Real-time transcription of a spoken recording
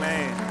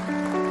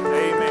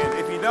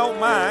don't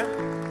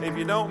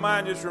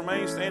mind, just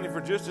remain standing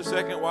for just a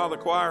second while the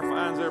choir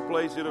finds their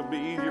place. It'll be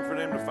easier for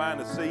them to find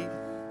a seat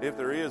if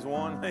there is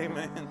one.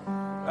 Amen.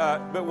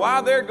 But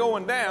while they're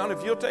going down,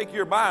 if you'll take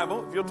your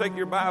Bible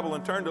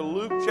and turn to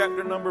Luke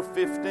chapter number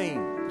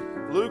 15.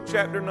 Luke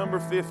chapter number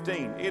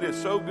 15. It is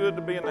so good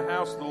to be in the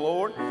house of the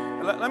Lord.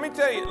 Let me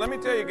tell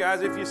you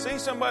guys, if you see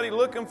somebody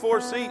looking for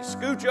a seat,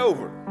 scooch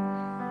over.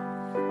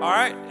 All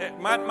right?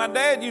 My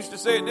dad used to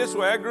say it this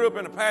way. I grew up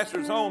in a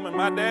pastor's home, and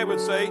my dad would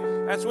say,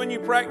 that's when you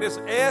practice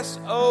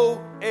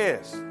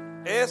S-O-S.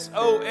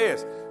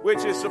 S-O-S,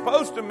 which is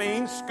supposed to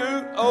mean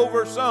scoot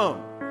over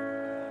some.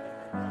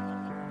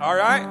 All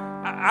right?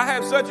 I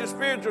have such a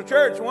spiritual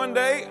church. One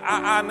day,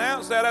 I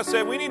announced that. I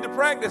said, we need to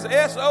practice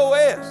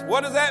S-O-S.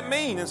 What does that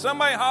mean? And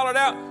somebody hollered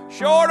out,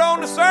 short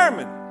on the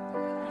sermon.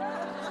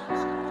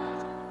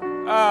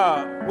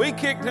 We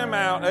kicked him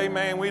out.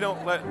 Amen. We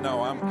don't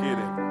no, I'm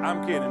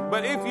kidding.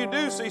 But if you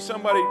do see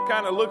somebody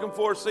kind of looking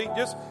for a seat,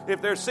 just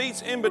if there's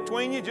seats in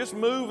between you, just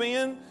move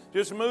in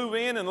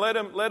and let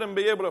them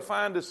be able to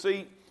find a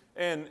seat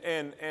and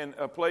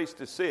a place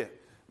to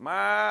sit.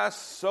 My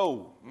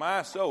soul.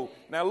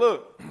 Now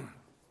look,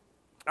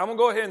 I'm going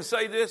to go ahead and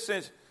say this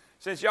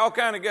since y'all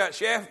kind of got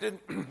shafted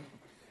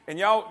and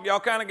y'all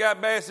kind of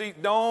got bad seats,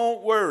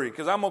 don't worry,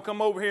 because I'm going to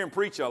come over here and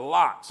preach a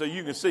lot so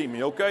you can see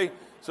me, okay?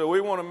 So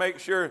we want to make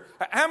sure.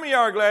 How many of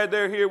y'all are glad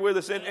they're here with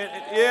us?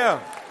 Yeah.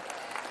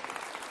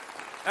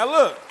 Now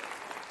look,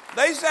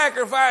 they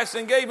sacrificed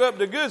and gave up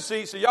the good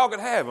seats so y'all could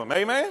have them.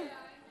 Amen?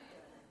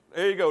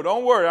 There you go.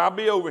 Don't worry. I'll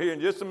be over here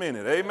in just a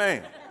minute.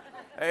 Amen.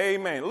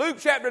 Amen. Luke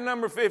chapter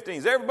number 15.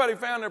 Has everybody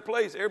found their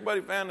place?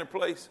 Everybody found their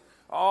place?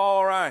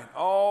 All right.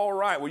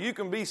 Well, you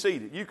can be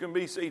seated.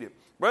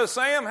 Brother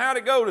Sam, how'd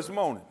it go this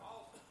morning?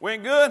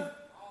 Went good?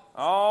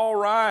 All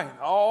right.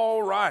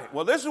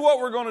 Well, this is what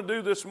we're going to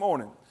do this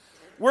morning.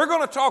 We're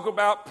going to talk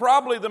about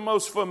probably the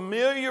most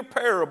familiar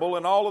parable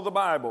in all of the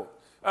Bible.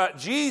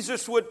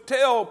 Jesus would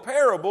tell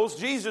parables.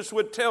 Jesus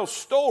would tell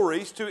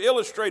stories to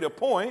illustrate a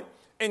point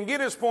and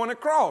get his point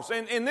across.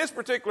 And in this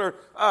particular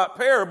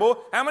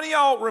parable, how many of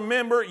y'all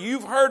remember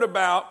you've heard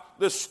about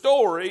the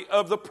story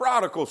of the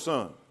prodigal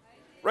son?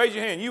 Raise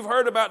your hand. You've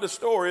heard about the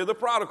story of the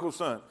prodigal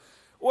son.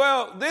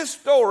 Well, this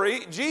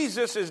story,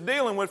 Jesus is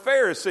dealing with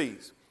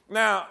Pharisees.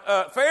 Now,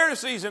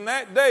 Pharisees in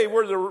that day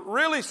were the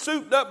really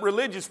souped up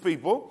religious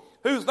people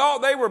who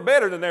thought they were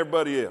better than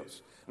everybody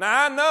else.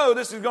 Now, I know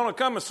this is going to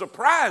come as a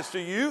surprise to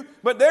you,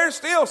 but there's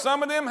still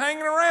some of them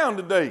hanging around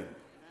today.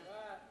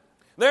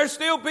 There's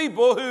still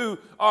people who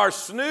are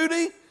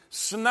snooty,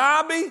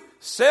 snobby,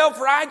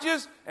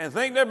 self-righteous, and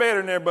think they're better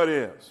than everybody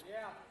else.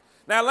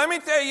 Now, let me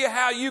tell you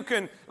how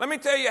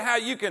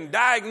you can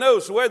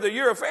diagnose whether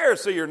you're a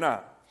Pharisee or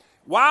not.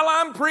 While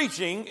I'm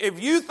preaching, if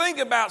you think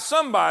about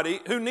somebody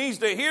who needs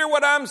to hear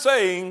what I'm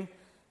saying,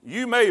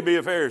 you may be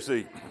a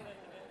Pharisee.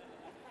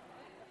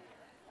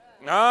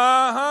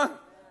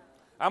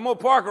 I'm going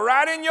to park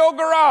right in your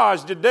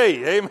garage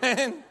today.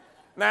 Amen.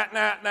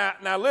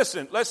 Now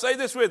listen, let's say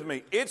this with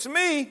me. It's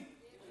me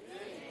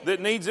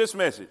that needs this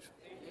message.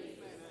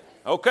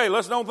 Okay,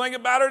 let's don't think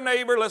about our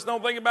neighbor. Let's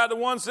don't think about the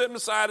one sitting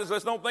beside us.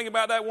 Let's don't think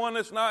about that one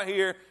that's not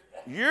here.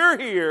 You're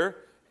here,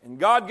 and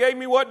God gave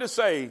me what to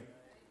say,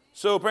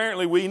 so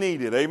apparently we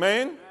need it.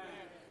 Amen?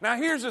 Now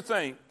here's the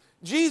thing.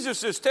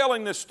 Jesus is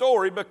telling this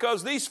story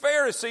because these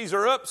Pharisees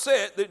are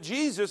upset that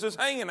Jesus is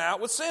hanging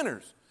out with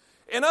sinners.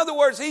 In other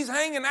words, he's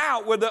hanging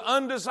out with the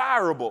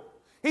undesirable.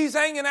 He's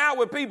hanging out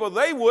with people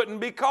they wouldn't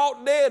be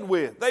caught dead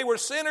with. They were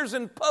sinners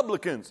and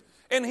publicans.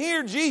 And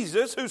here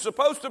Jesus, who's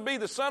supposed to be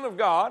the Son of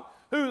God,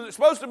 who's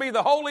supposed to be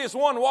the holiest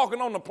one walking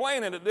on the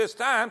planet at this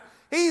time,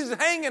 he's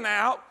hanging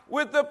out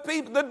with the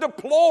people, the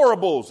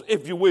deplorables,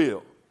 if you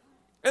will.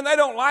 And they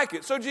don't like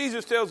it. So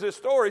Jesus tells this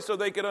story so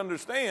they could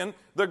understand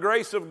the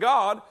grace of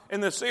God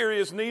and the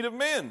serious need of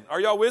men.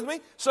 Are y'all with me?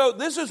 So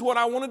this is what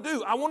I want to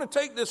do. I want to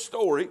take this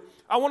story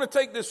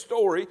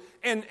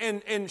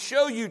and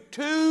show you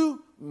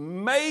two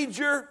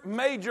major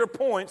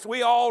points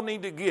we all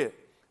need to get.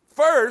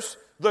 First,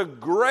 the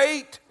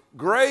great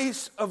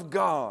grace of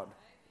God.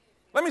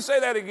 Let me say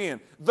that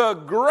again. The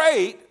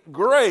great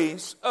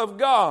grace of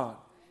God.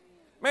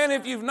 Man,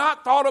 if you've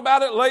not thought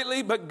about it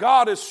lately, but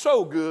God is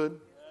so good.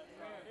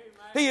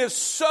 He is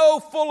so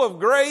full of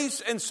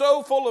grace and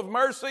so full of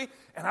mercy.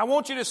 And I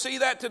want you to see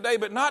that today,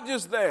 but not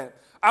just that.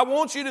 I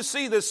want you to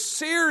see the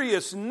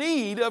serious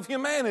need of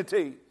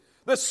humanity.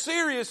 The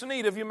serious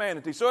need of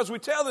humanity. So as we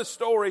tell this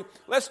story,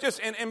 let's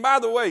just, and by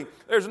the way,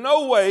 there's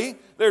no way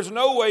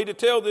to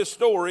tell this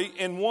story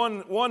in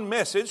one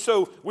message.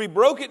 So we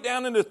broke it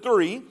down into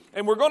three,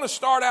 and we're going to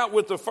start out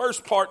with the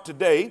first part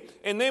today,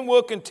 and then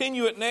we'll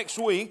continue it next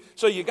week.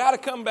 So you got to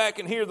come back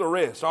and hear the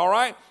rest, all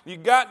right? You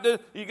got to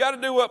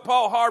do what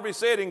Paul Harvey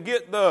said and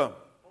get the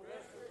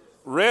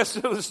rest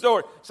of the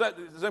story. So,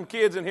 some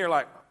kids in here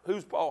like,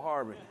 who's Paul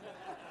Harvey?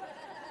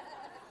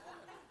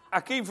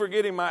 I keep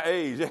forgetting my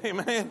age.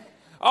 Amen.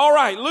 All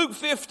right, Luke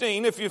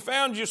 15, if you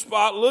found your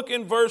spot, look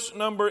in verse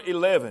number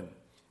 11.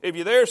 If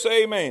you're there,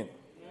 say amen.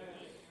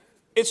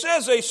 It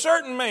says, a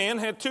certain man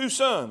had two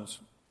sons,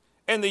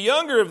 And the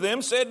younger of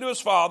them said to his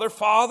father,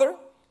 Father,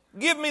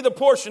 give me the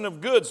portion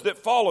of goods that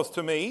falleth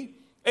to me.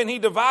 And he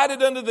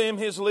divided unto them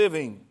his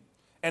living.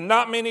 And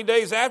not many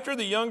days after,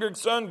 the younger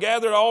son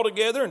gathered all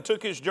together and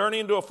took his journey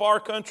into a far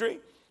country,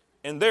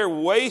 and there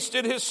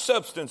wasted his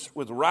substance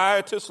with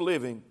riotous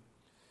living.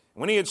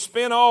 When he had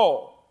spent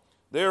all,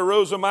 there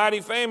arose a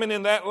mighty famine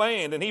in that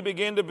land, and he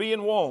began to be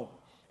in want.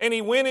 And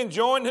he went and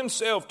joined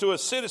himself to a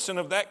citizen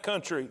of that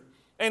country,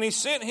 and he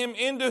sent him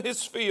into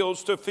his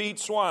fields to feed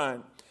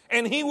swine.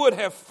 And he would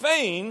have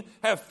fain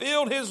have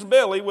filled his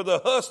belly with the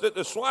husk that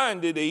the swine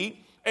did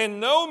eat,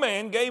 and no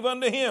man gave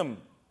unto him.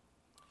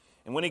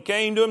 And when he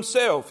came to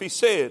himself, he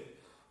said,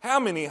 How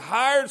many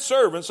hired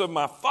servants of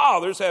my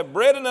father's have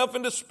bread enough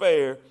and to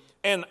spare,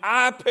 and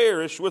I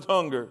perish with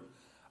hunger?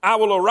 I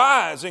will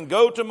arise and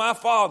go to my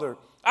father.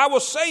 I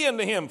will say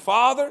unto him,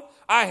 Father,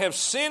 I have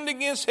sinned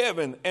against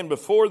heaven and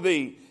before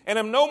thee, and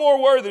am no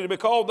more worthy to be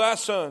called thy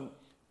son.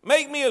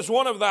 Make me as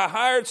one of thy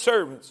hired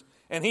servants.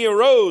 And he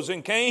arose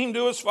and came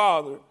to his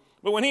father.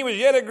 But when he was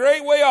yet a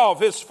great way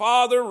off, his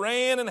father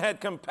ran and had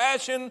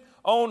compassion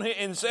on him,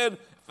 and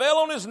fell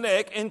on his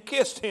neck and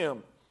kissed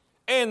him.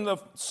 And the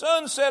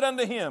son said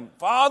unto him,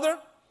 Father,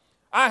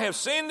 I have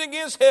sinned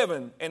against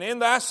heaven and in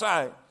thy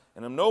sight,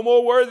 and am no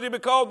more worthy to be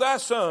called thy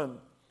son.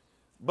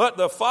 But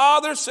the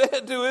father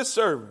said to his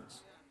servants,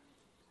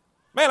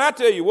 man, I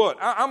tell you what,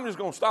 I'm just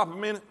going to stop a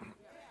minute.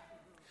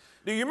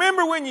 Do you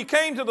remember when you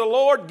came to the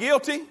Lord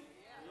guilty?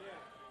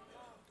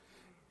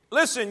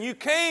 Listen, you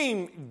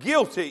came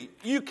guilty.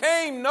 You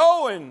came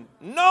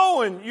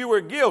knowing you were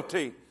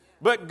guilty.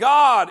 But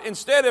God,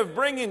 instead of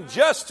bringing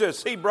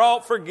justice, He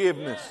brought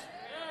forgiveness.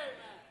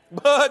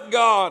 But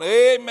God,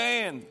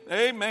 amen,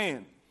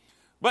 amen.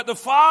 But the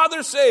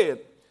Father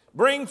said,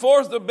 bring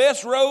forth the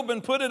best robe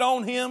and put it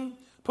on him.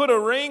 Put a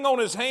ring on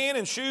his hand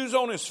and shoes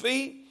on his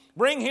feet.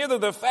 Bring hither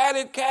the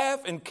fatted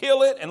calf and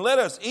kill it, and let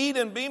us eat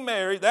and be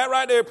merry. That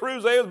right there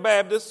proves they was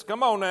Baptists.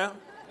 Come on now.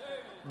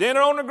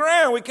 Dinner on the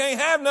ground. We can't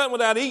have nothing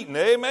without eating.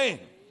 Amen.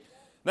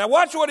 Now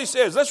watch what he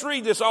says. Let's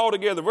read this all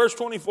together. Verse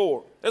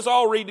 24. Let's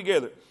all read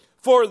together.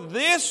 For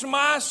this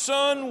my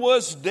son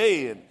was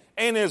dead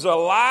and is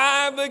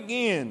alive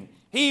again.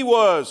 He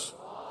was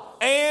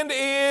and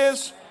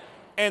is,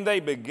 and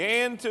they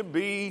began to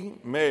be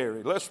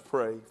merry. Let's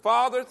pray.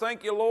 Father,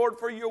 thank you, Lord,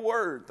 for your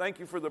word. Thank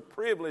you for the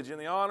privilege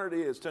and the honor it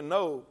is to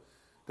know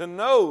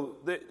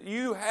that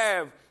you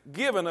have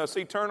given us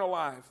eternal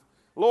life.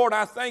 Lord,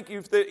 I thank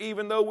you that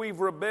even though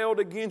we've rebelled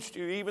against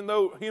you, even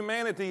though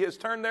humanity has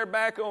turned their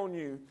back on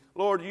you,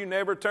 Lord, you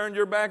never turned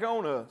your back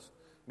on us.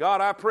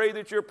 God, I pray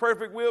that your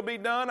perfect will be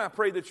done. I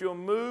pray that you'll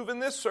move in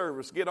this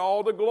service. Get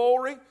all the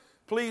glory.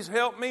 Please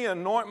help me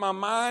anoint my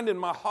mind and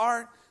my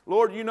heart.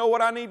 Lord, you know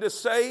what I need to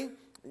say.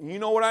 You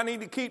know what I need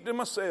to keep to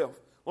myself.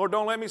 Lord,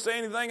 don't let me say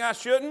anything I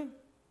shouldn't.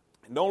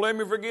 And don't let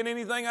me forget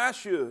anything I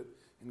should.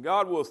 And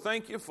God will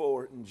thank you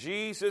for it. In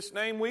Jesus'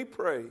 name we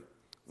pray.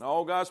 And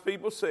all God's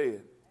people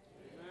said,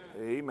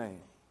 Amen.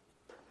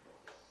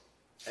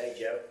 Hey,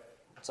 Joe.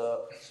 What's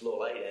up? It's a little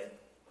late, ain't it?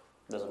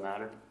 Doesn't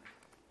matter.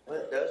 Well,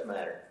 it does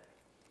matter.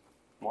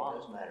 Why?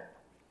 It does matter.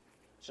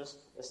 It's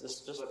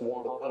just Look,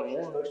 1 o'clock in the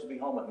you're morning. supposed to be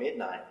home at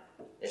midnight.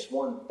 It's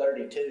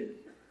 1:32.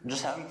 I'm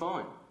just having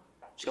fun.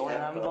 Just going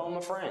and having fun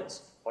with my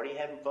friends. What are you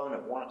having fun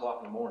at 1 o'clock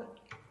in the morning?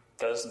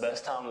 Because it's the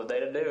best time of the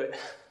day to do it.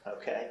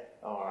 Okay.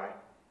 All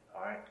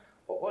right.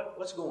 Well,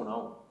 what's going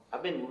on?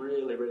 I've been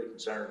really, really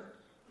concerned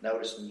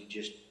noticing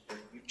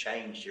you've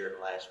changed here in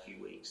the last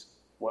few weeks.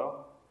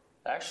 Well,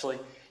 actually,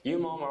 you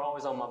and Mom are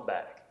always on my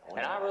back. And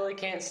I really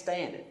can't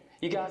stand it.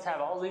 You guys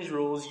have all these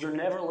rules. You're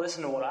never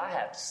listening to what I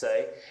have to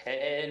say.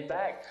 And in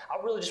fact,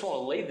 I really just want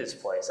to leave this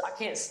place. I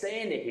can't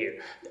stand it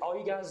here. All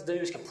you guys do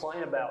is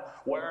complain about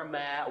where I'm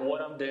at,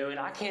 what I'm doing.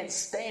 I can't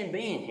stand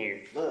being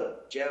here.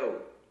 Look, Joe,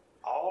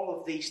 all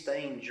of these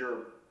things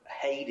you're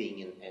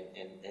hating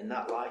and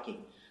not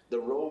liking, the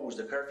rules,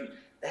 the curfew,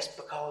 that's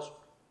because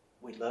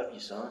we love you,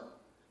 son.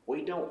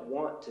 We don't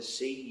want to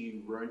see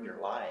you ruin your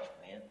life,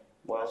 man.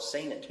 Well, I've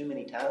seen it too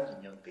many times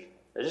in young people.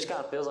 It just kind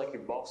of feels like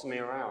you're bossing me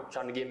around,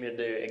 trying to get me to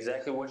do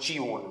exactly what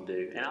you want to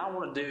do. And I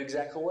want to do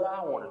exactly what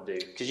I want to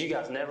do, because you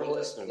guys never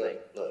listen to me.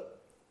 Look,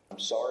 I'm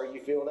sorry you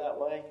feel that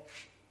way,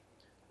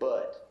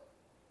 but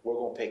we're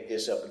going to pick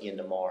this up again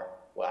tomorrow.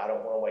 Well, I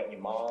don't want to wake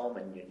your mom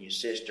and your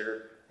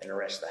sister and the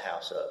rest of the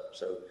house up.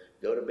 So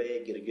go to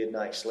bed, get a good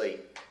night's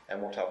sleep,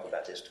 and we'll talk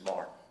about this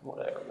tomorrow.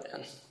 Whatever,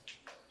 man.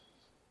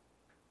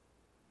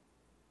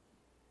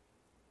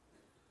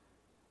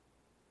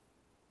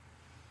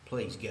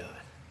 Please, God,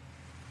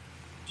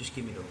 just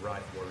give me the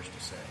right words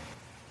to say.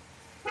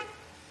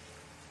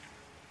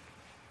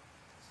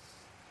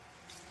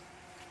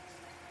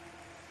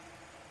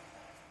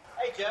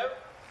 Hey, Joe.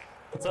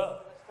 What's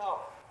up? Let's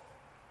talk.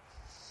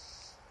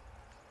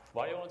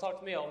 Why do you want to talk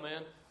to me, old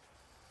man?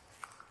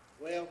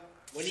 Well,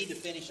 we need to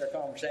finish our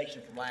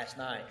conversation from last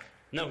night.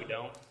 No, we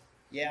don't.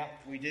 Yeah,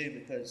 we do,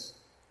 because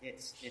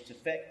it's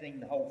affecting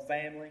the whole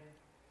family.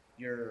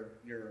 You're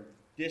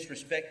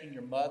disrespecting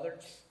your mother.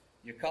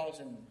 You're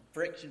causing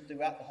friction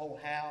throughout the whole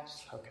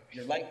house. Okay.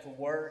 You're late for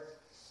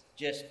work.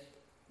 Just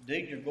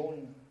dude,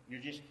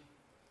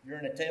 you're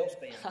in a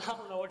tailspin. I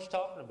don't know what you're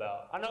talking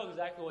about. I know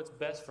exactly what's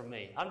best for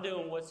me. I'm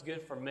doing what's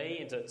good for me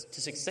and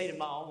to succeed in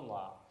my own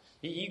life.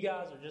 You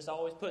guys are just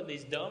always putting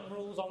these dumb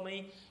rules on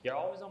me. You're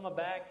always on my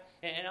back,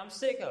 and I'm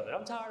sick of it.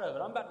 I'm tired of it.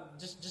 I'm about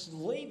to just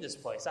leave this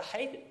place. I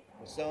hate it.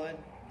 Well, son,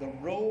 the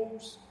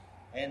rules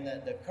and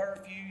the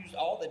curfews,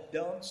 all the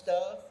dumb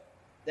stuff,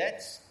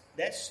 that's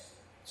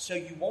so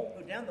you won't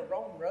go down the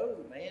wrong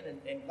road, man.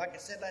 And like I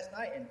said last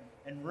night,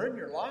 and ruin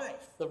your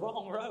life. The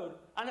wrong road?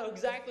 I know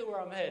exactly where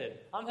I'm headed.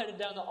 I'm headed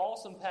down the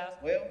awesome path.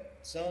 Well,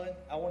 son,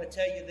 I want to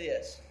tell you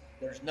this.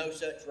 There's no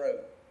such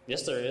road.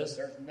 Yes, there is.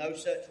 There's no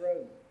such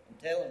road. I'm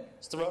telling you.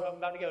 It's the road I'm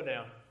about to go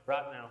down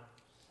right now.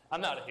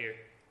 I'm out of here.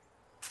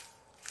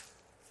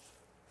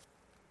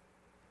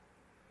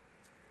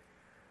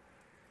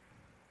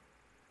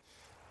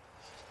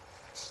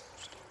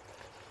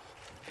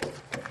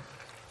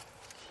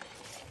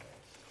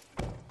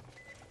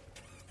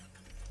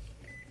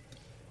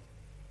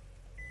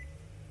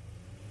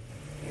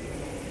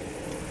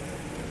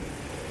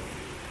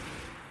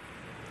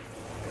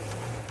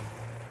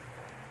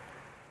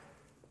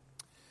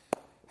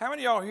 How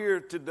many of y'all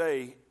here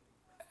today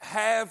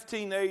have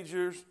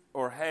teenagers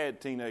or had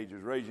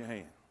teenagers? Raise your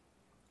hand.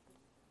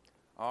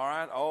 All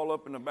right, all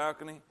up in the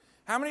balcony.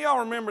 How many of y'all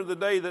remember the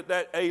day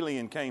that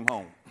alien came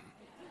home?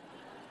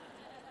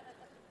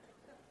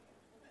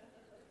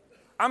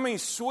 I mean,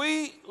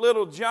 sweet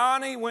little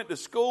Johnny went to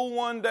school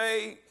one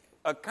day,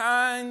 a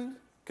kind,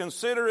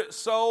 considerate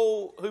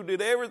soul who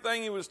did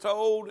everything he was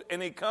told,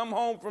 and he come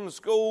home from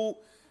school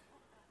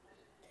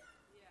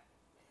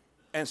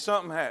and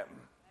something happened.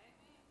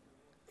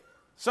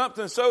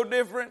 Something so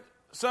different,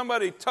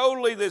 somebody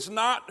totally that's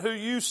not who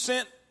you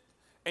sent,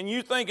 and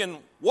you thinking,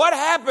 what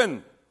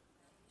happened?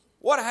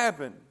 What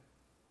happened?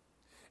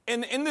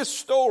 In this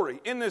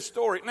story,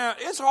 now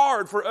it's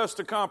hard for us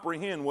to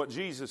comprehend what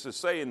Jesus is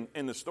saying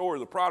in the story of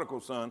the prodigal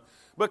son,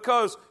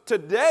 because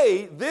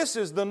today this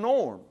is the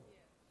norm.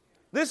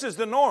 This is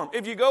the norm.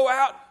 If you go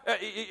out,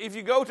 if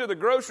you go to the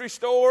grocery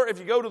store, if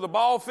you go to the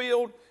ball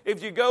field,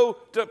 if you go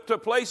to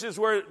places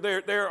where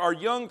there are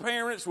young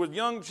parents with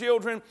young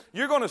children,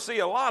 you're going to see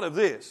a lot of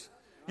this.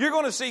 You're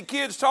going to see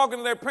kids talking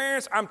to their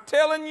parents. I'm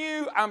telling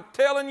you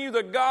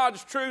the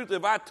God's truth.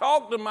 If I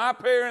talk to my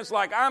parents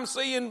like I'm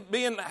seeing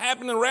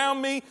happening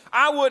around me,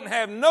 I wouldn't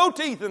have no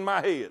teeth in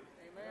my head.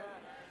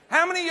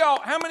 How many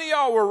of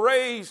y'all were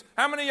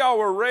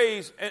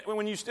raised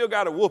when you still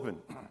got a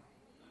whooping?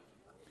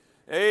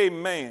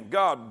 Amen.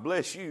 God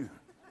bless you.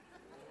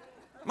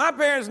 My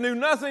parents knew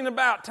nothing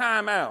about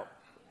time out.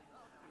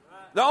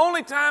 The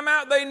only time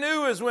out they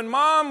knew is when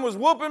Mom was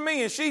whooping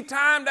me and she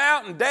timed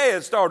out and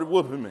Dad started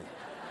whooping me.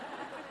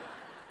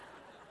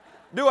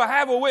 Do I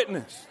have a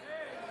witness?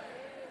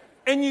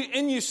 And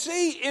you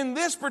see in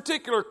this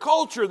particular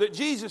culture that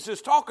Jesus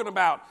is talking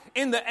about,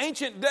 in the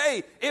ancient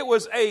day, it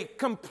was a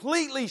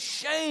completely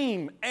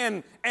shame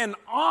and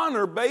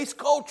honor-based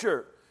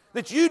culture.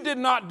 That you did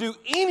not do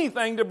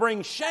anything to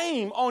bring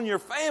shame on your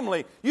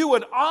family. You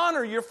would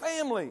honor your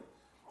family.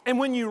 And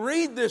when you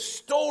read this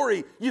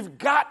story, you've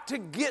got to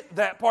get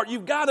that part.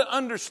 You've got to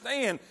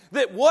understand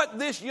that what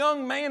this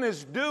young man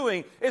is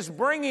doing is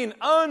bringing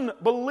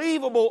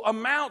unbelievable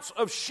amounts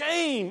of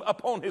shame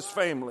upon his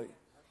family.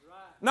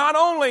 Not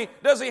only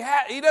does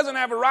he doesn't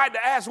have a right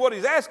to ask what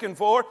he's asking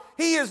for,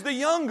 he is the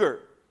younger.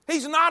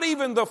 He's not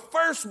even the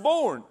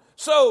firstborn.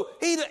 So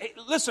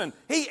this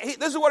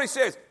is what he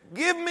says.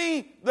 Give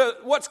me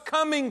what's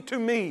coming to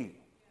me.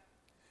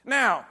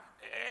 Now,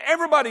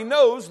 everybody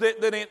knows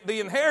that the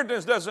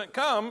inheritance doesn't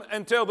come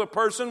until the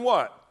person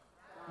what?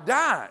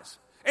 Dies.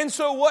 And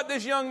so what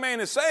this young man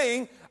is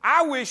saying,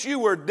 I wish you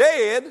were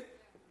dead.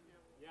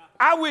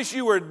 I wish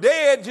you were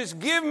dead. Just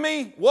give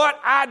me what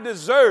I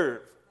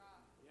deserve.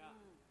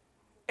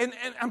 And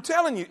I'm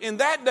telling you, in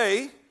that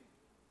day,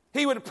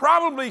 he would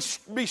probably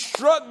be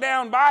struck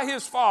down by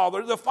his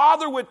father. The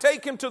father would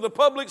take him to the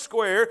public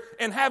square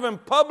and have him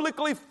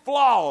publicly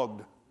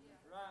flogged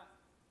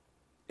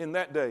in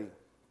that day.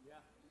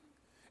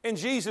 And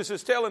Jesus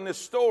is telling this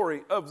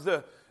story of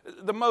the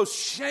most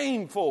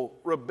shameful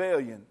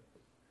rebellion.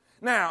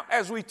 Now,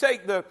 as we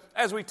take the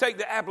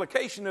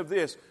application of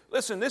this,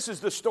 listen, this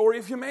is the story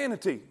of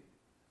humanity.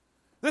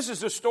 This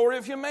is the story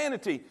of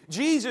humanity.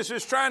 Jesus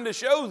is trying to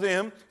show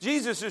them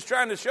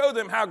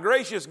how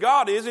gracious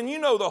God is, and you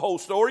know the whole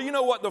story. You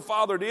know what the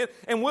Father did,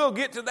 and we'll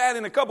get to that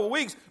in a couple of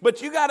weeks.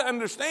 But you got to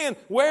understand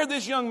where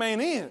this young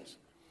man is.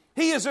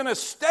 He is in a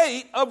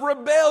state of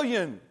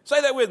rebellion.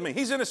 Say that with me.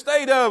 He's in a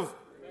state of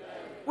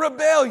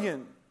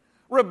rebellion.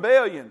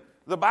 Rebellion.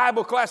 The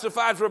Bible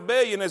classifies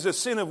rebellion as a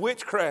sin of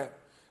witchcraft.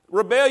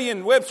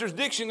 Rebellion, Webster's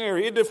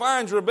dictionary, it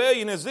defines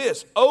rebellion as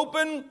this: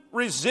 open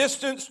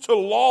resistance to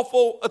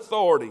lawful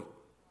authority.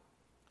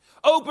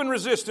 Open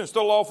resistance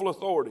to lawful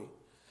authority.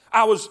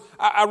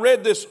 I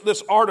read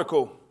this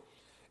article,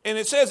 and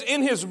it says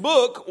in his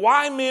book,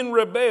 Why Men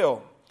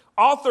Rebel,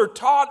 author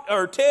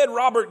Ted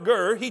Robert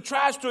Gurr, he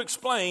tries to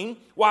explain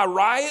why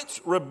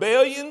riots,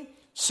 rebellion,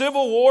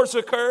 civil wars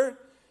occur.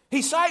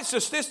 He cites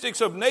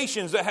statistics of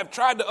nations that have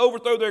tried to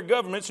overthrow their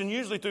governments, and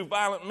usually through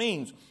violent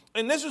means.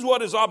 And this is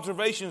what his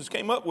observations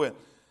came up with.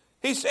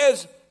 He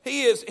says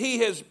he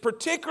is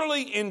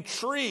particularly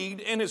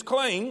intrigued in his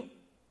claim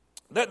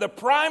that the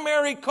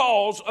primary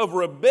cause of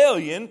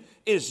rebellion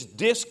is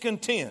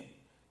discontent.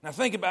 Now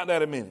think about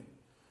that a minute.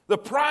 The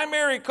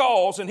primary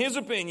cause, in his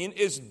opinion,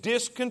 is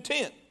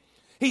discontent.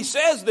 He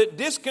says that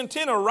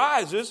discontent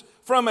arises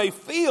from a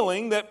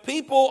feeling that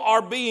people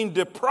are being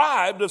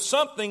deprived of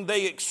something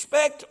they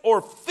expect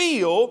or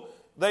feel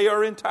they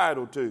are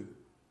entitled to.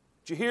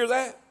 Did you hear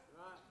that?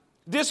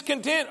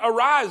 Discontent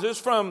arises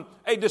from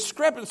a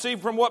discrepancy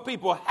from what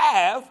people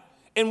have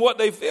and what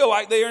they feel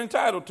like they are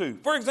entitled to.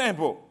 For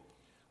example,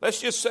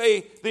 let's just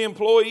say the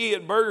employee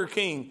at Burger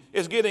King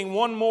is getting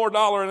 $1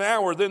 more an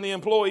hour than the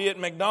employee at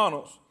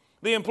McDonald's.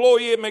 The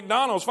employee at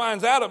McDonald's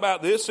finds out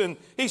about this and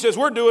he says,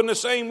 we're doing the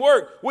same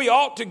work. We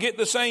ought to get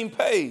the same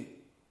pay.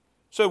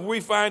 So we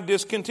find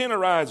discontent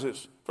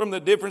arises from the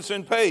difference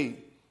in pay.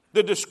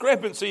 The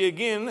discrepancy,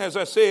 again, as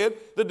I said,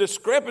 the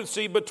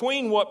discrepancy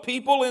between what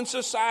people in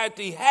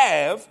society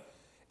have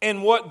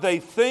and what they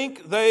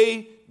think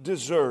they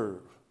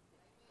deserve.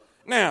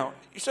 Now,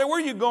 you say,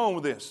 where are you going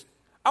with this?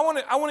 I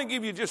want to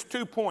give you just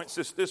 2 points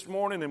this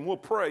morning and we'll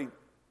pray.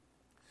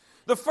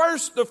 The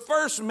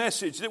first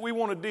message that we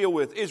want to deal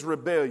with is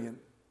rebellion.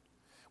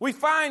 We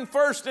find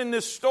first in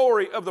this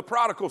story of the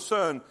prodigal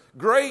son,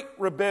 great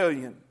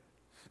rebellion.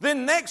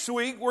 Then next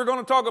week, we're going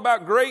to talk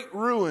about great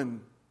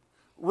ruin.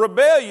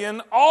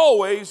 Rebellion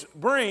always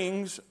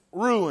brings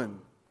ruin.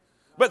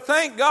 But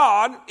thank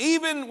God,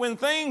 even when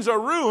things are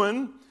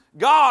ruined,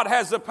 God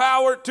has the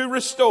power to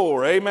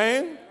restore.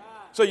 Amen?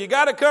 So you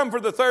got to come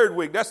for the third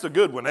week. That's the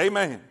good one.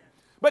 Amen.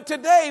 But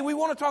today, we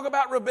want to talk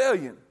about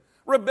rebellion.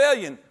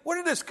 Rebellion. Where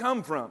did this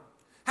come from?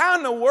 How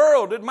in the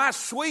world did my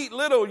sweet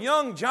little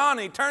young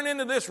Johnny turn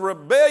into this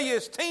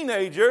rebellious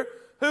teenager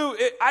who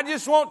I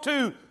just want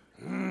to...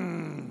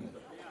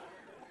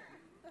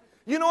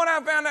 You know what I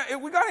found out?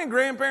 We got any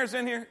grandparents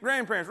in here?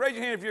 Grandparents, raise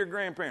your hand if you're a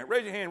grandparent.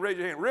 Raise your hand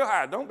real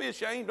high. Don't be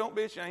ashamed. Don't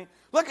be ashamed.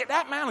 Look at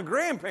that amount of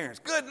grandparents.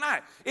 Good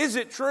night. Is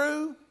it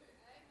true?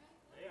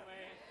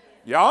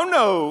 Y'all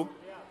know.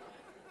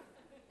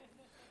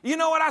 You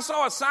know what? I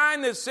saw a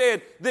sign that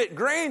said that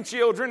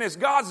grandchildren is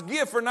God's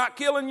gift for not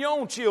killing your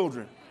own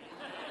children.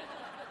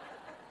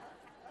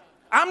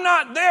 I'm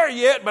not there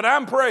yet, but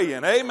I'm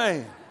praying.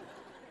 Amen.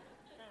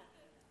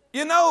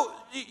 You know,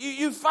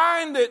 you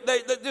find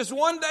that just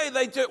one day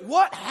they say,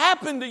 what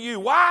happened to you?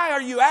 Why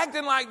are you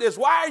acting like this?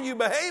 Why are you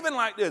behaving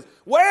like this?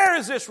 Where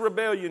is this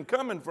rebellion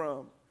coming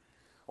from?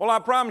 Well, I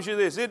promise you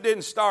this, it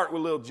didn't start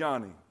with little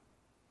Johnny.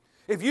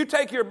 If you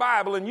take your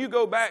Bible and you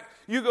go back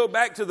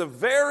to the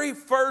very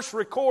first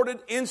recorded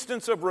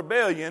instance of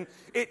rebellion,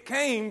 it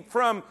came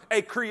from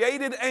a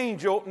created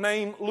angel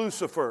named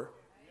Lucifer.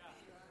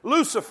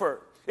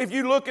 Lucifer. If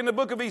you look in the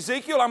book of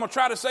Ezekiel, I'm going to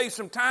try to save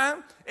some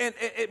time,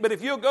 but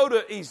if you'll go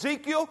to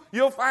Ezekiel,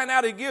 you'll find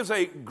out it gives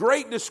a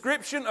great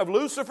description of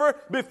Lucifer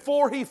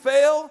before he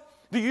fell.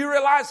 Do you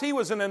realize he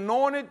was an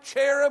anointed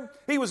cherub?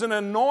 He was an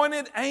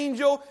anointed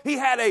angel. He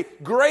had a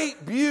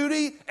great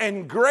beauty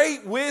and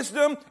great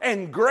wisdom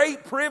and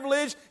great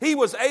privilege. He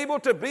was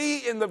able to be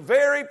in the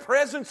very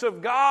presence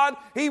of God.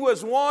 He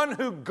was one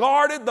who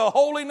guarded the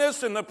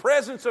holiness and the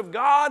presence of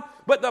God.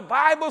 But the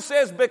Bible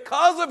says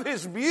because of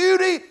his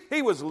beauty,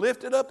 he was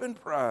lifted up in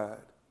pride.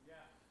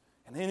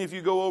 And then if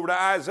you go over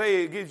to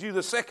Isaiah, it gives you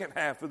the second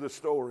half of the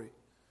story.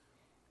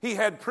 He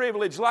had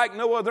privilege like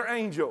no other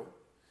angel.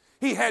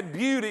 He had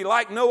beauty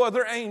like no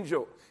other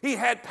angel. He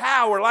had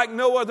power like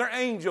no other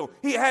angel.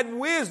 He had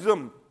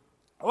wisdom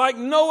like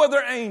no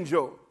other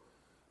angel.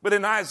 But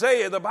in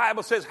Isaiah, the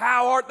Bible says,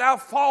 how art thou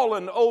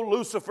fallen, O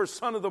Lucifer,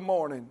 son of the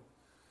morning?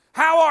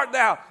 How art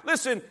thou?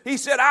 Listen, he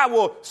said, I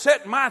will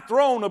set my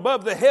throne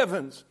above the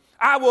heavens.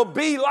 I will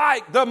be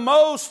like the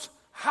Most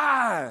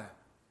High.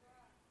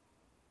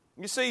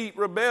 You see,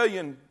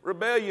 rebellion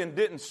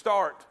didn't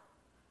start.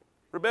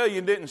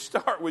 Rebellion didn't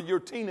start with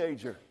your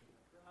teenager.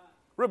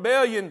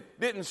 Rebellion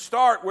didn't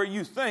start where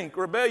you think.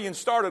 Rebellion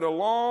started a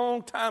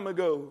long time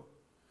ago.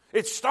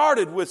 It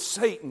started with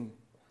Satan.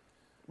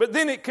 But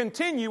then it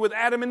continued with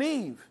Adam and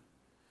Eve.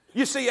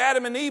 You see,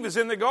 Adam and Eve is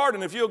in the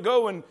garden. If you'll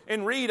go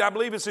and read, I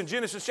believe it's in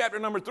Genesis chapter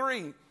number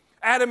 3.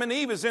 Adam and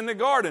Eve is in the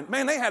garden.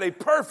 Man, they had a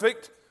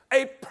perfect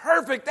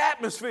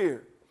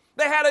atmosphere.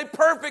 They had a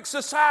perfect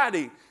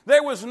society.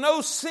 There was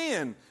no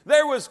sin.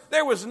 There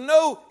was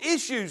no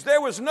issues.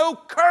 There was no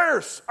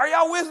curse. Are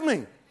y'all with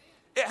me?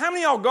 How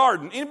many of y'all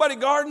garden? Anybody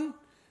garden?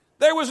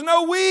 There was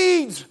no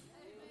weeds.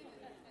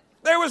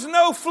 There was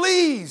no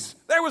fleas.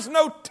 There was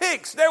no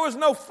ticks. There was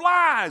no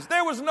flies.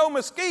 There was no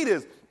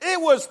mosquitoes.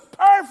 It was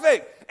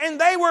perfect. And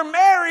they were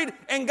married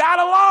and got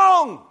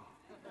along.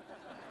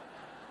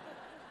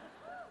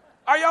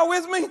 Are y'all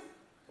with me?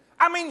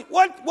 I mean,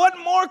 what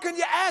more could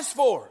you ask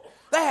for?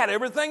 They had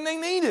everything they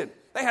needed.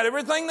 They had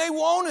everything they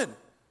wanted.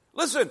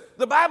 Listen,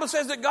 the Bible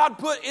says that God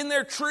put in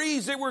there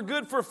trees that were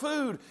good for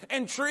food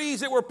and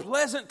trees that were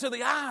pleasant to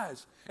the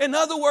eyes. In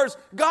other words,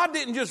 God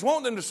didn't just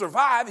want them to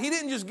survive. He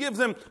didn't just give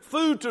them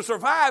food to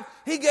survive.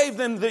 He gave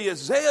them the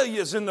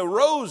azaleas and the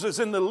roses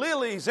and the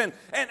lilies and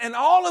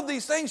all of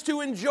these things to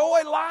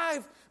enjoy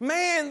life.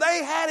 Man,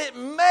 they had it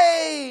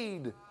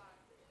made.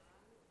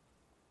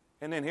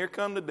 And then here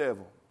come the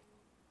devil.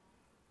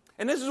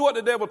 And this is what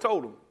the devil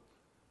told him.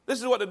 This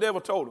is what the devil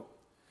told him.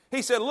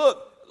 He said,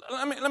 look,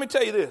 let me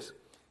tell you this.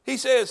 He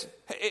says,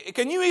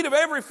 can you eat of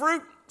every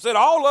fruit? Said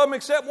all of them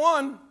except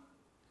one.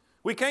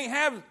 We can't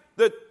have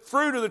the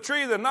fruit of the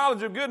tree of the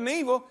knowledge of good and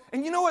evil.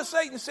 And you know what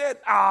Satan said?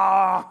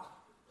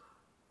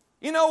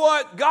 You know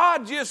what?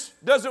 God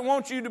just doesn't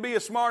want you to be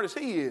as smart as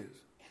he is.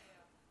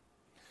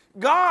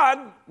 God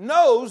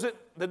knows that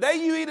the day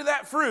you eat of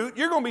that fruit,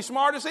 you're going to be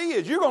smart as he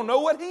is. You're going to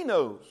know what he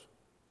knows.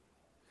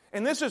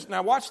 And this is,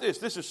 now watch this.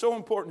 This is so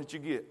important that you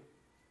get.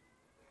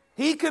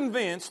 He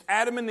convinced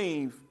Adam and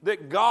Eve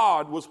that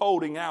God was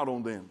holding out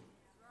on them.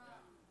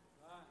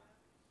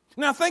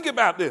 Now think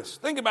about this.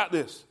 Think about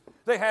this.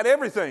 They had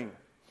everything.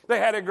 They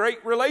had a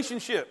great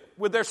relationship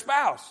with their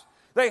spouse.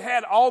 They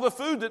had all the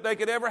food that they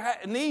could ever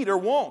need or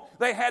want.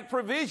 They had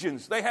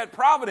provisions. They had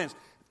providence.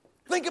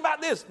 Think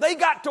about this. They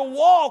got to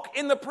walk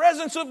in the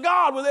presence of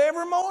God with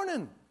every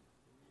morning.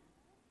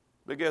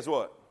 But guess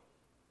what?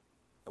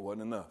 It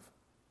wasn't enough.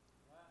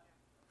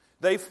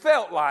 They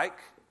felt like,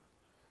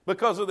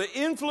 because of the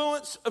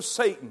influence of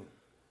Satan,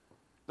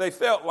 they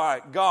felt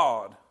like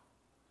God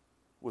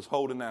was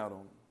holding out on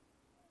them.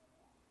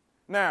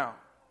 Now,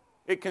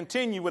 it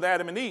continued with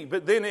Adam and Eve,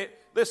 but then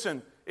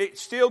it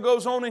still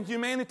goes on in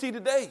humanity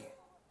today.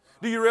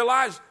 Do you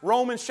realize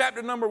Romans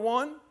chapter number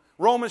 1?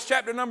 Romans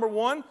chapter number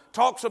 1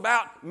 talks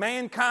about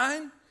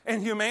mankind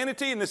and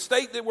humanity and the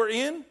state that we're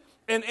in.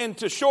 And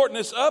to shorten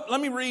this up,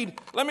 let me read,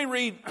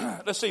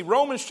 let's see,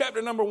 Romans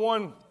chapter number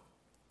 1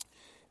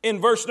 in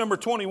verse number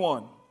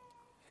 21.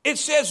 It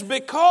says,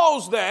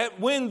 because that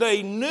when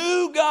they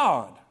knew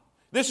God,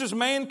 this is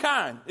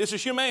mankind, this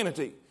is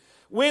humanity.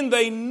 When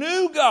they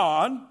knew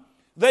God,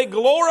 they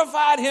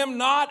glorified him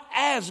not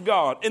as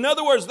God. In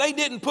other words, they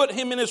didn't put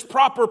him in his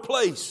proper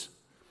place.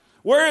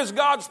 Where is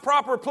God's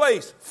proper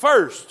place?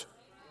 First.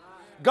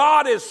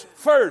 God is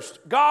first.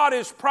 God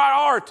is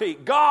priority.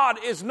 God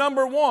is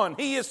number one.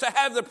 He is to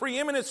have the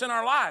preeminence in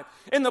our life.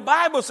 And the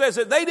Bible says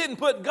that they didn't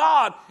put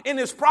God in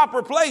his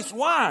proper place.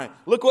 Why?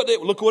 Look what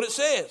it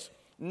says.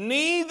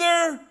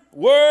 Neither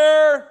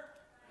were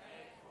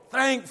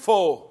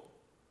thankful.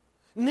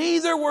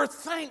 Neither were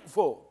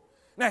thankful.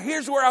 Now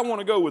here's where I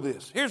want to go with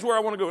this. Here's where I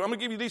want to go. I'm going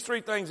to give you these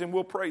three things and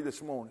we'll pray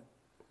this morning.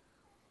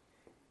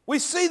 We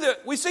see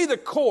the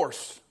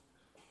course.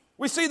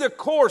 We see the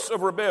course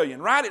of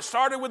rebellion, right? It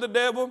started with the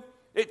devil.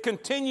 It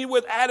continued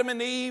with Adam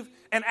and Eve.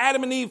 And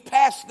Adam and Eve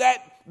passed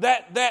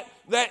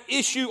that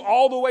issue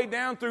all the way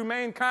down through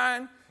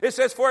mankind. It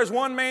says, for as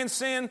one man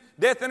sinned,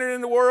 death entered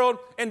in the world,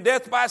 and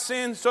death by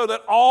sin, so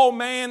that all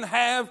men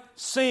have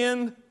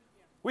sinned.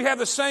 We have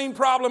the same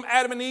problem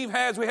Adam and Eve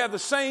has. We have the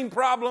same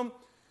problem.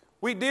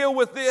 We deal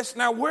with this.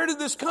 Now, where did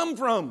this come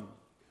from?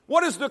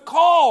 What is the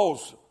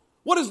cause?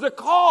 What is the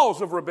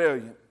cause of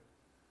rebellion?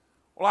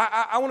 Well,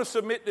 I want to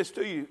submit this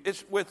to you.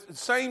 It's with the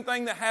same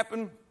thing that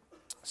happened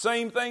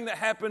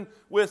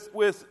with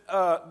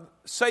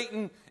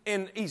Satan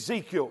in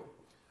Ezekiel.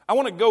 I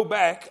want to go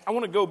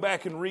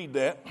back and read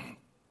that.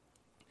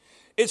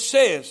 It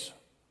says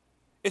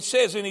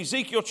in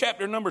Ezekiel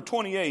chapter number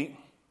 28,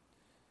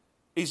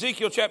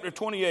 Ezekiel chapter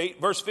 28,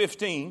 verse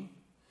 15,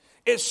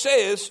 it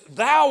says,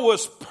 thou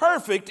wast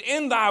perfect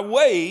in thy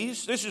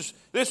ways. This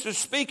is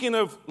speaking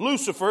of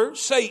Lucifer,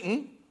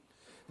 Satan.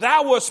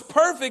 Thou wast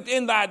perfect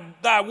in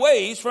thy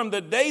ways from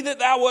the day that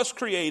thou wast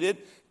created,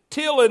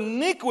 till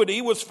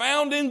iniquity was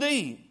found in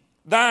thee.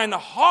 Thine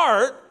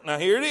heart, now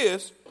here it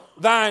is,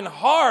 thine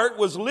heart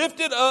was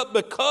lifted up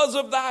because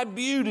of thy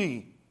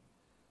beauty.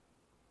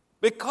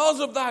 Because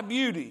of thy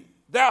beauty,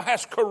 thou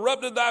hast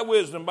corrupted thy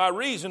wisdom by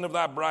reason of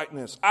thy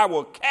brightness. I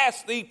will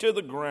cast thee to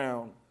the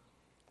ground.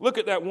 Look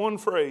at that one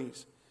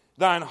phrase.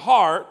 Thine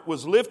heart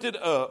was lifted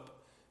up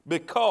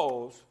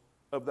because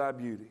of thy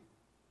beauty.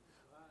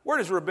 Where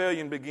does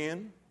rebellion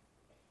begin?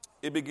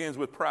 It begins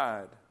with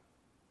pride.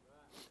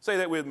 Say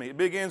that with me. It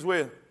begins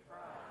with pride.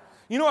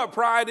 You know what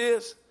pride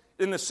is?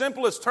 In the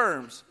simplest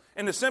terms,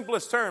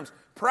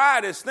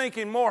 pride is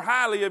thinking more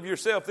highly of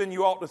yourself than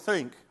you ought to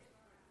think.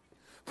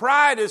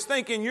 Pride is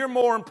thinking you're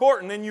more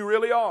important than you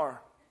really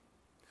are.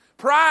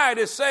 Pride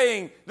is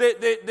saying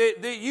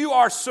that you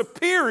are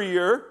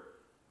superior.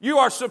 You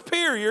are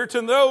superior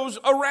to those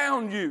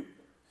around you.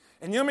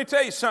 And let me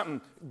tell you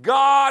something.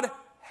 God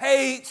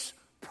hates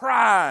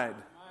pride.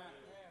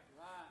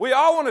 We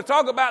all want to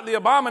talk about the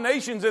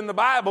abominations in the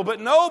Bible,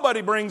 but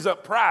nobody brings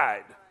up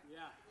pride.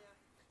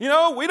 You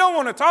know, we don't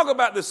want to talk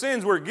about the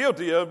sins we're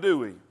guilty of, do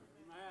we?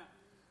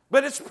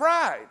 But it's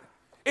pride.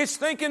 It's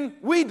thinking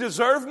we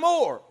deserve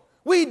more.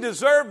 We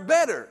deserve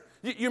better.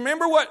 You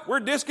remember what where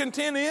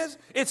discontent is?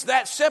 It's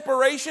that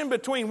separation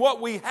between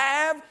what we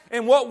have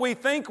and what we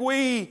think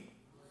we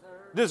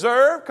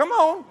deserve. Come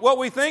on. What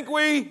we think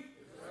we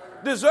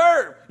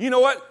deserve. You know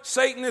what?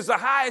 Satan is the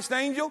highest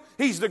angel.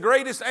 He's the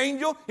greatest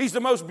angel. He's the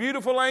most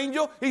beautiful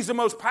angel. He's the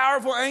most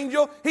powerful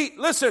angel.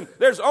 Listen,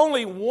 there's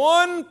only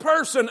one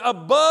person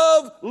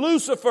above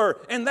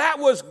Lucifer, and that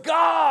was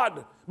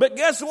God. But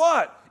guess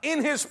what?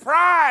 In his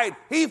pride,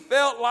 he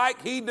felt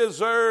like he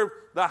deserved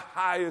the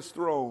highest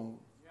throne.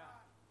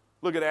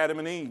 Look at Adam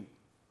and Eve.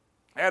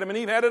 Adam and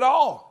Eve had it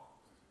all.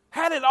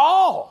 Had it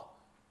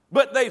all.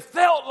 But they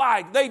felt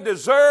like they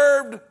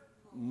deserved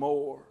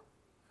more.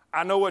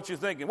 I know what you're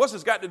thinking. What's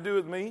this got to do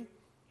with me?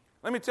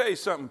 Let me tell you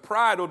something.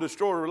 Pride will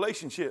destroy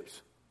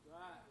relationships.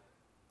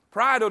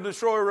 Pride will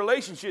destroy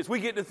relationships. We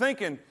get to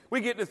thinking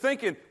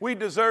we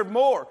deserve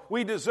more.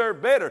 We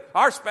deserve better.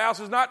 Our spouse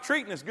is not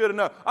treating us good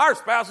enough. Our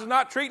spouse is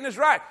not treating us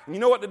right. And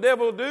you know what the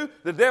devil will do?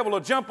 The devil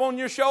will jump on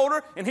your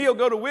shoulder and he'll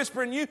go to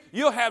whispering you.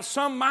 You'll have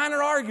some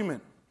minor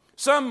argument,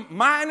 some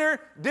minor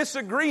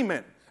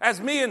disagreement. As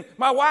me and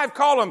my wife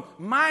call them,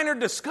 minor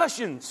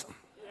discussions.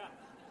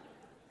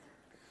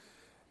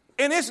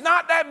 And it's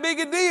not that big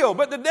a deal.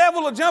 But the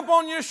devil will jump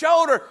on your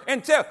shoulder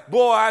and tell,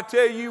 boy, I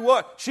tell you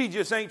what, she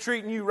just ain't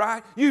treating you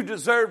right. You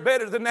deserve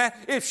better than that.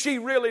 If she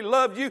really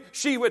loved you,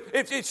 she would,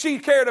 if she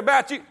cared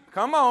about you.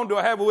 Come on, do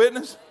I have a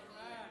witness?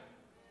 Amen.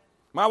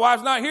 My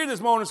wife's not here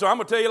this morning, so I'm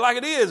going to tell you like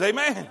it is.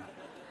 Amen.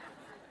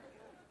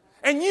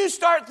 And you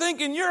start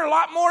thinking you're a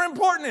lot more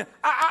important.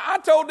 I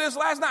told this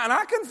last night, and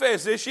I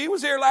confess this. She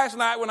was here last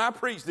night when I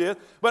preached this.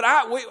 But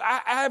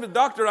I have a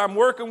doctor I'm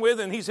working with,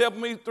 and he's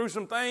helping me through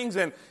some things.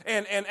 And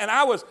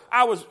I was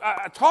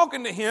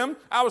talking to him.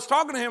 I was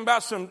talking to him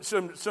about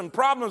some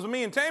problems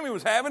me and Tammy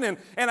was having, and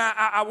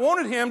I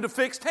wanted him to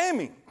fix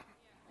Tammy.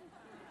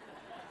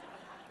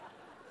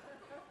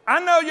 I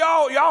know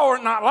y'all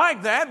are not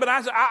like that, but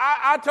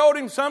I told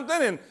him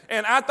something,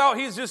 and I thought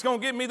he's just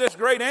going to give me this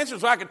great answer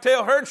so I could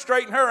tell her and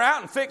straighten her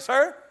out and fix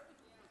her.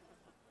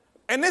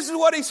 And this is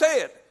what he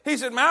said. He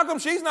said, Malcolm,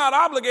 she's not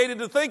obligated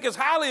to think as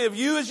highly of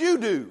you as you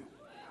do.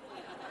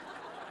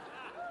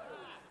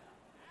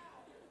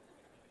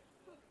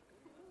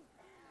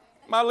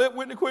 My lip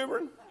went to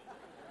quivering.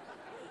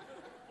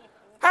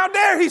 How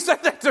dare he say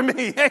that to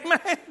me?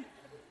 Amen.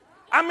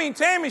 I mean,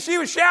 Tammy, she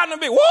was shouting at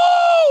me,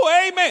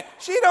 whoa, amen.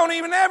 She don't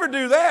even ever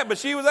do that, but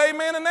she was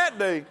amen in that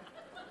day.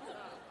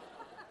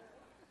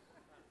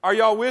 Are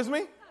y'all with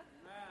me?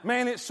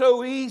 Man, it's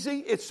so easy.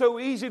 It's so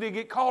easy to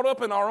get caught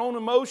up in our own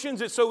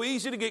emotions. It's so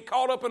easy to get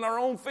caught up in our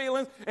own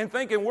feelings and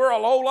thinking we're a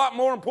whole lot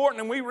more important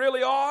than we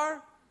really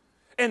are.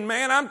 And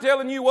man, I'm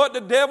telling you what, the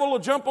devil will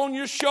jump on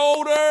your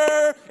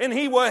shoulder and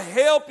he will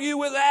help you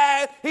with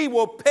that. He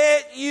will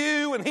pet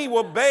you and he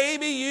will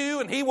baby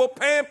you and he will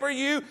pamper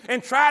you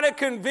and try to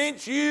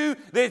convince you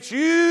that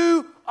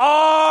you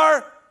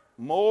are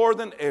more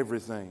than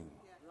everything.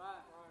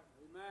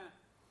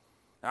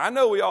 Now, I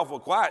know we awful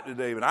quiet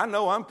today, but I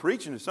know I'm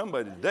preaching to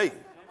somebody today.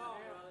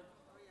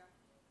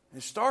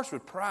 It starts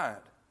with pride.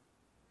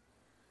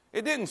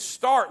 It didn't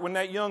start when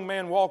that young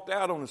man walked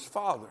out on his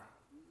father.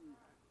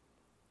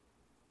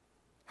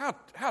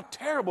 How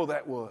terrible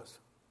that was.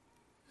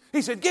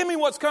 He said, give me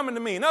what's coming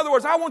to me. In other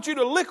words, I want you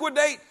to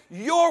liquidate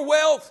your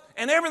wealth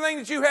and everything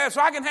that you have so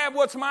I can have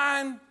what's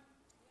mine.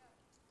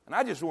 And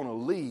I just want to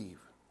leave.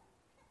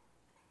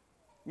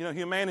 You know,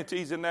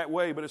 humanity's in that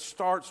way, but it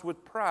starts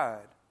with pride.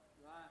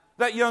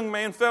 That young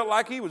man felt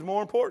like he was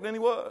more important than he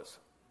was.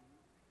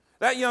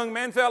 That young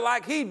man felt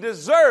like he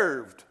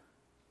deserved.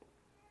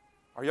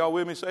 Are y'all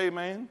with me? Say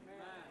amen.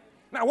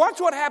 Now watch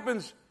what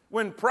happens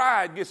when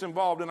pride gets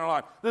involved in our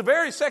life. The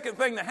very second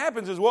thing that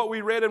happens is what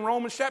we read in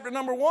Romans chapter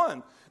number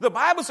 1. The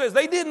Bible says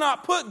they did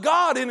not put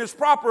God in his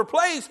proper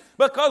place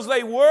because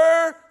they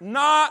were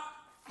not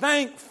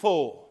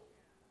thankful.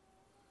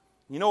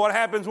 You know what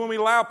happens when we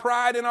allow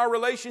pride in our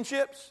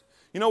relationships?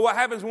 You know what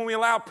happens when we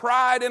allow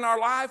pride in our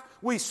life?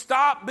 We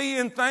stop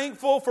being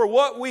thankful for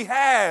what we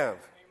have.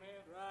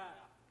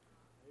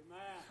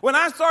 When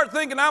I start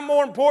thinking I'm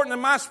more important than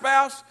my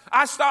spouse,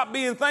 I stop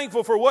being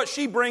thankful for what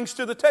she brings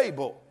to the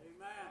table.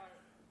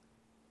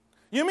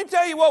 Let me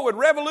tell you what would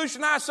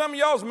revolutionize some of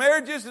y'all's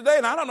marriages today,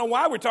 and I don't know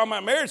why we're talking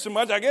about marriage so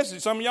much. I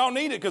guess some of y'all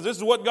need it because this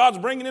is what God's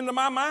bringing into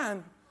my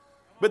mind.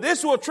 But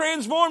this will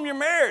transform your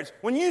marriage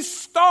when you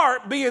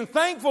start being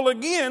thankful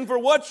again for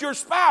what your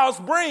spouse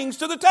brings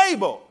to the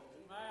table.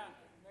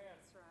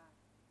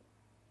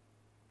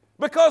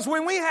 Because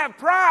when we have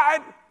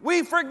pride,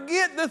 we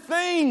forget the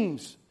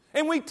things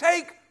and we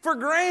take for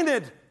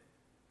granted.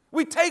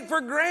 We take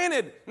for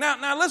granted.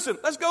 Now listen,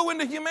 let's go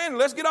into humanity.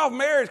 Let's get off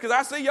marriage because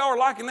I see y'all are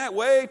liking that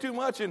way too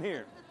much in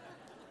here.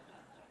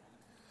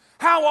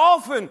 How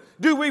often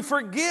do we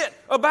forget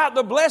about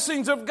the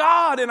blessings of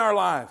God in our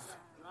life?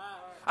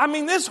 I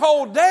mean, this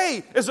whole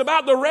day is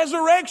about the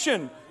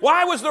resurrection.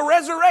 Why was the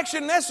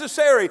resurrection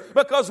necessary?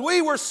 Because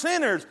we were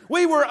sinners.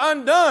 We were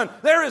undone.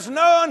 There is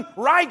none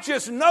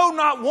righteous, no,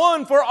 not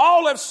one. For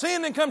all have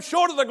sinned and come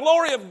short of the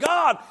glory of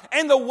God.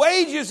 And the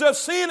wages of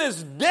sin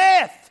is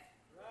death.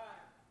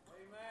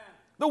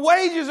 The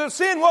wages of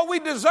sin, what we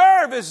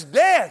deserve is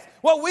death.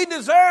 What we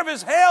deserve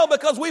is hell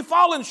because we've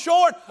fallen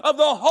short of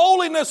the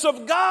holiness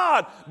of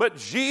God. But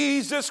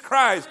Jesus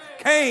Christ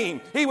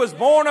came. He was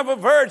born of a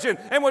virgin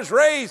and was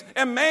raised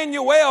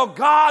Emmanuel,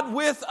 God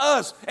with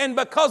us. And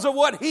because of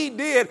what He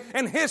did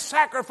and His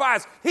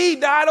sacrifice, He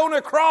died on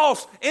a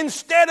cross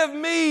instead of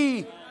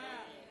me.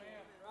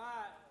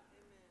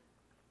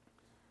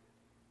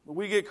 But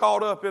we get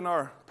caught up in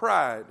our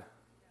pride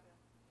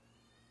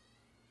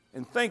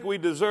and think we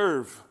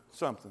deserve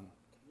something.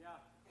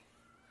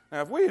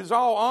 Now, if we was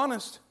all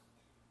honest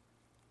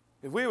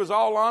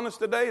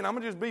today, and I'm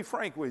going to just be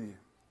frank with you,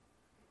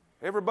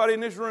 everybody in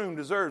this room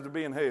deserves to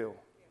be in hell.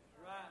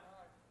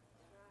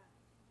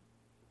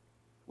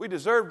 We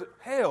deserved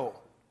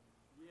hell.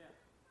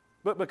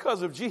 But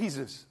because of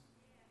Jesus,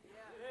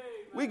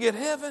 we get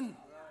heaven.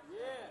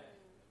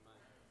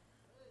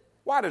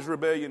 Why does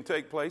rebellion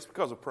take place?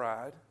 Because of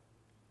pride.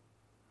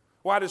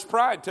 Why does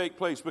pride take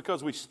place?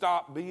 Because we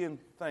stop being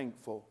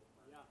thankful.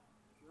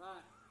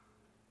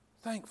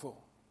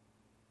 Thankful.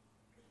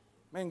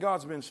 Man,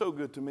 God's been so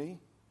good to me.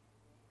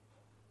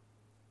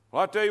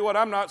 Well, I tell you what,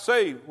 I'm not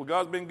saved. Well,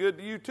 God's been good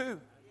to you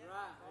too.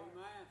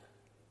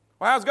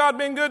 Well, how's God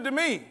been good to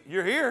me?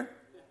 You're here.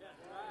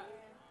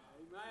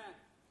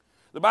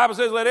 The Bible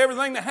says, let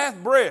everything that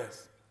hath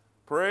breath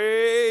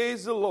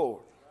praise the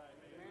Lord.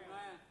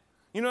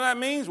 You know what that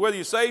means? Whether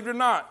you're saved or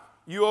not,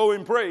 you owe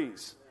Him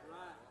praise.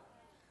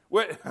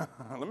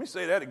 Let me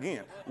say that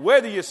again.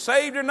 Whether you're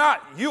saved or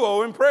not, you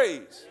owe Him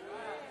praise.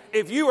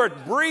 If you are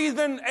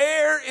breathing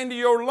air into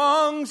your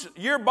lungs,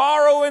 you're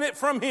borrowing it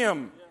from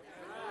Him.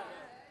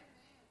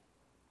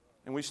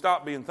 And we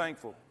stop being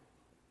thankful.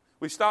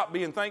 We stop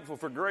being thankful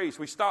for grace.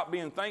 We stop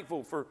being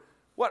thankful for...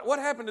 What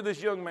happened to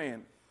this young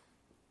man?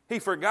 He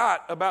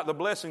forgot about the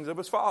blessings of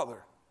his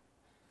father.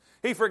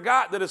 He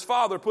forgot that his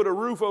father put a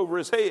roof over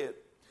his head.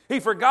 He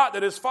forgot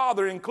that his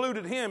father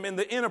included him in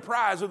the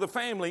enterprise of the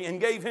family and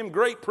gave him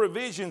great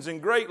provisions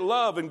and great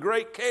love and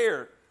great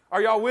care.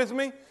 Are y'all with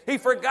me? He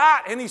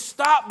forgot and he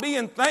stopped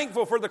being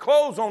thankful for the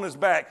clothes on his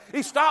back.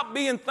 He stopped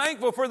being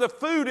thankful for the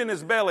food in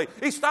his belly.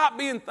 He stopped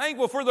being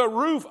thankful for the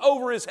roof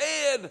over his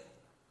head.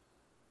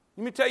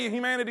 Let me tell you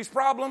humanity's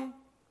problem.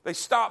 They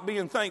stopped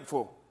being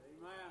thankful.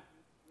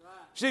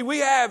 See,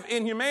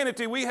 in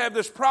humanity, we have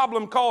this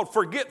problem called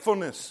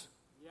forgetfulness.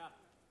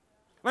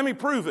 Let me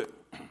prove it.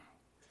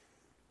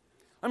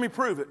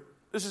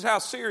 This is how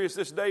serious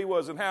this day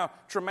was and how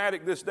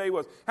traumatic this day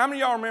was. How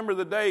many of y'all remember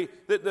the day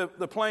that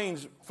the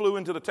planes flew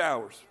into the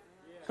towers?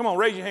 Come on,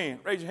 raise your hand.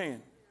 Raise your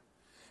hand.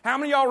 How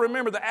many of y'all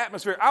remember the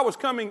atmosphere? I was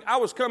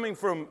coming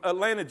from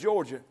Atlanta,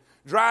 Georgia,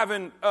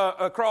 driving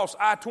across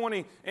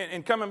I-20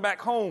 and coming back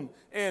home,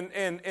 and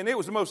it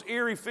was the most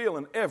eerie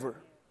feeling ever.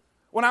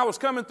 When I was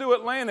coming through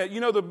Atlanta, you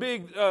know the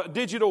big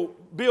digital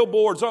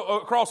billboards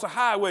across the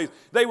highways,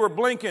 they were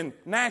blinking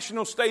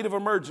national state of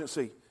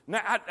emergency.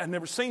 Now, I've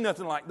never seen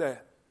nothing like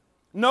that.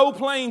 No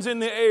planes in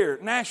the air,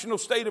 national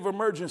state of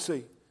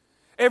emergency.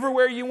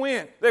 Everywhere you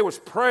went, there was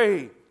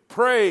pray,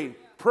 pray,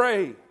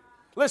 pray.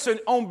 Listen,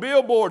 on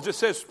billboards it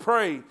says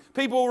pray.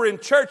 People were in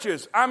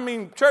churches.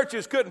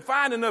 Churches couldn't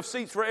find enough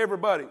seats for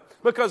everybody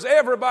because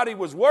everybody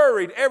was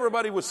worried.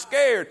 Everybody was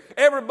scared.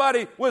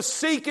 Everybody was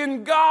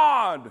seeking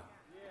God.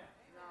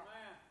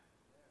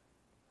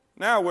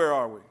 Now where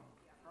are we?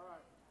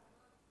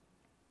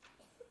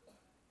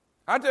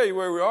 I tell you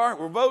where we are.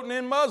 We're voting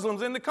in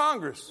Muslims into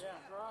Congress.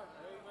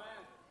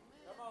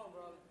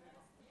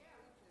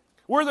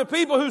 We're the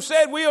people who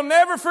said we'll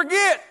never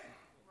forget.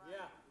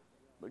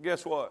 But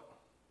guess what?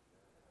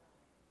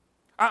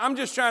 I'm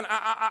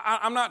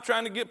not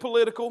trying to get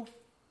political.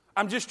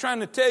 I'm just trying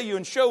to tell you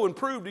and show and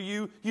prove to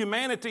you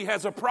humanity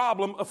has a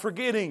problem of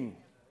forgetting.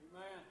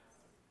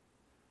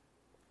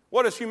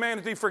 What has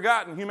humanity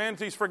forgotten?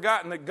 Humanity's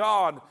forgotten that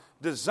God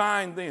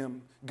designed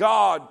them.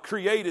 God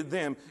created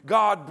them.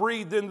 God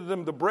breathed into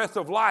them the breath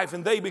of life,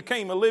 and they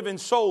became a living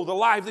soul. The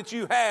life that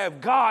you have,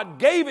 God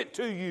gave it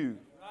to you.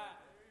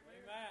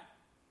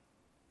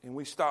 And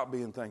we stop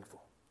being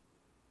thankful.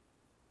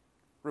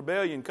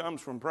 Rebellion comes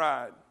from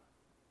pride.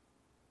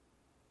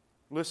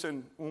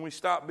 Listen, when we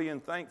stop being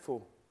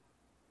thankful,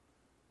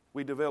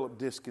 we develop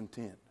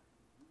discontent.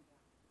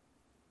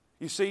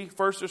 You see,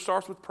 first it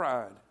starts with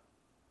pride.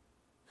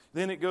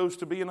 Then it goes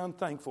to being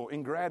unthankful,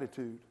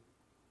 ingratitude.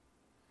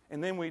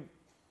 And then we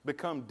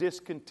become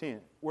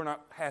discontent. We're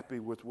not happy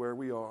with where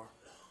we are.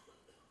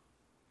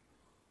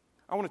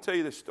 I want to tell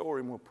you this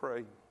story and we'll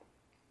pray.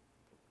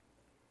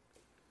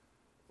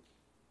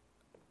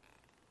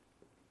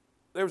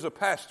 There was a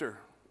pastor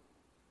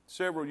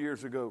several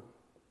years ago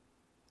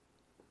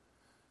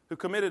who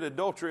committed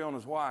adultery on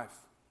his wife,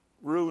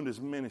 ruined his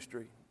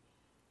ministry,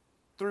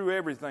 threw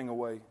everything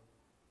away,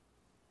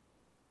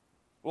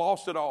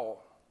 lost it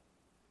all.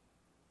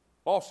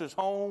 Lost his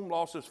home,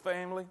 lost his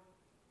family,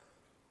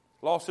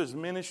 lost his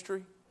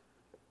ministry.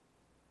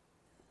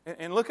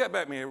 And look at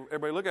me,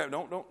 everybody. Look at me.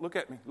 Don't look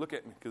at me. Look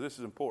at me, because this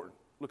is important.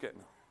 Look at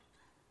me.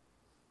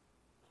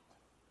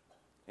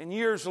 And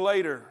years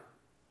later,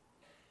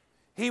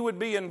 he would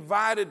be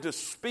invited to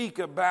speak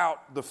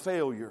about the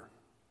failure.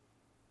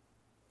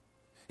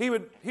 He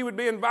would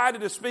be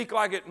invited to speak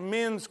like at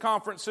men's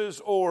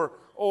conferences or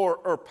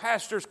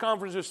pastors'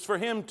 conferences for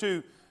him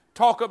to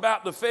talk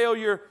about the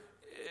failure.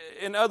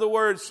 In other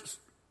words,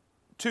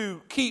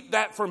 to keep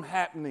that from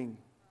happening.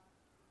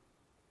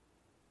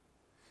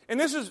 And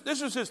this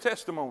is his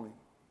testimony.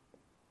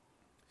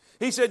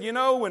 He said, you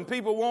know, when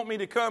people want me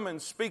to come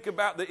and speak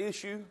about the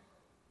issue,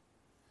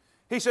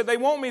 he said they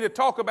want me to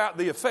talk about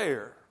the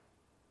affair.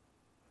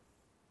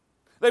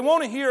 They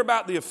want to hear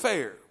about the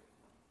affair.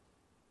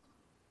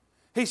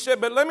 He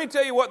said, but let me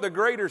tell you what the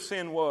greater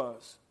sin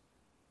was.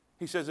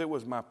 He says, it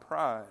was my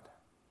pride.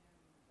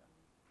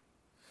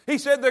 He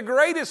said the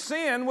greatest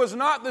sin was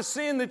not the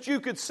sin that you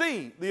could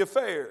see, the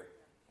affair.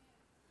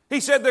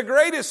 He said the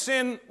greatest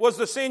sin was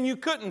the sin you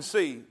couldn't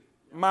see,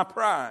 my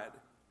pride.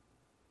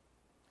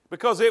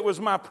 Because it was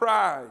my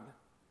pride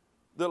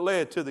that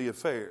led to the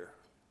affair.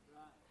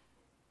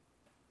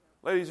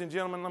 Ladies and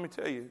gentlemen, let me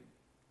tell you,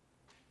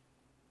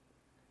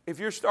 if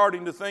you're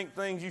starting to think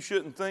things you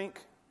shouldn't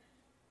think,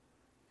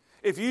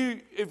 if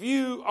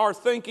you are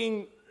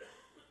thinking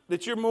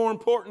that you're more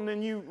important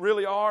than you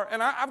really are,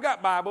 and I've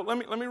got Bible. Let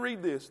me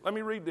read this. Let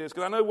me read this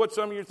because I know what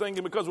some of you are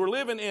thinking, because we're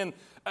living in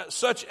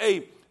such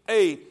a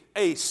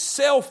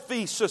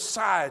selfie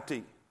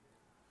society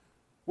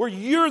where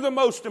you're the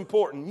most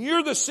important.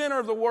 You're the center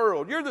of the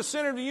world. You're the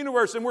center of the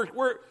universe, and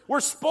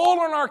we're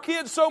spoiling our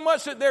kids so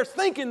much that they're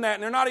thinking that,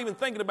 and they're not even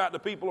thinking about the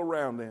people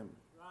around them.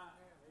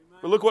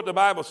 But look what the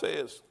Bible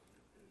says.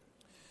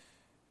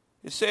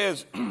 It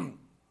says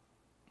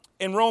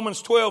in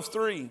Romans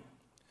 12:3,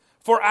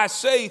 for I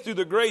say through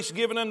the grace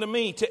given unto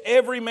me to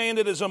every man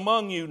that is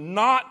among you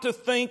not to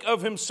think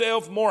of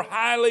himself more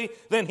highly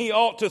than he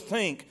ought to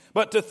think,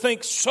 but to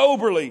think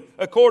soberly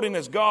according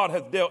as God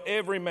hath dealt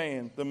every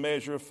man the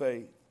measure of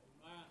faith.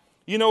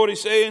 You know what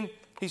he's saying?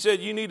 He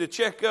said you need to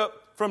check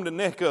up from the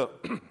neck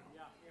up.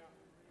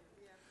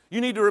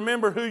 You need to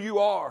remember who you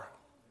are.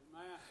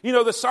 You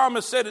know, the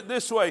psalmist said it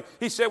this way.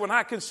 He said, when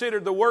I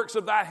consider the works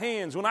of thy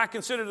hands, when I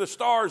consider the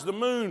stars, the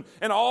moon,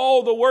 and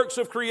all the works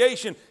of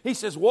creation, he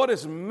says, what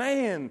is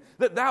man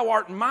that thou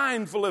art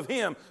mindful of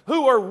him?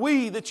 Who are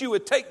we that you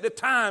would take the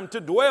time to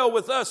dwell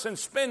with us and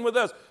spend with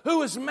us?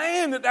 Who is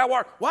man that thou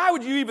art? Why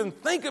would you even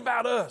think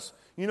about us?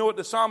 You know what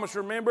the psalmist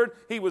remembered?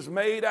 He was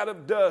made out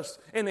of dust.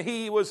 And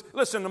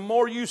listen, the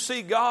more you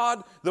see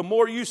God, the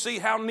more you see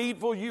how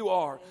needful you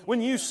are.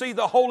 When you see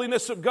the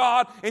holiness of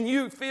God and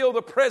you feel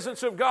the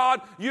presence of God,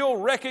 you'll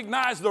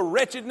recognize the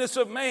wretchedness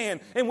of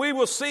man. And we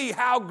will see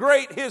how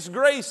great His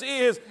grace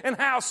is and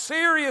how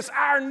serious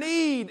our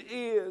need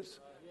is.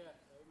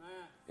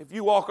 If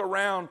you walk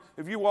around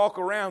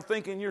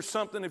thinking you're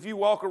something, if you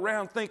walk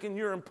around thinking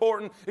you're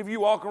important, if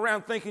you walk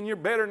around thinking you're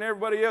better than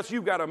everybody else,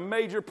 you've got a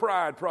major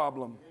pride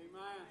problem.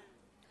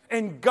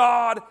 And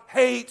God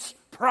hates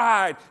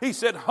pride. He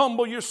said,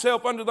 humble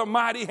yourself under the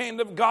mighty hand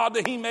of God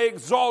that He may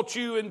exalt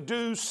you in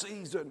due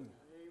season.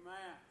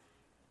 Amen.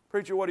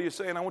 Preacher, what are you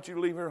saying? I want you to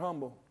leave here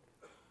humble.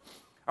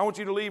 I want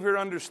you to leave here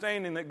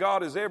understanding that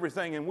God is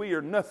everything and we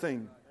are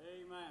nothing.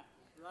 Amen.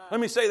 Right. Let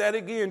me say that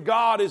again.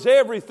 God is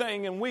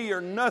everything and we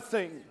are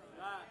nothing.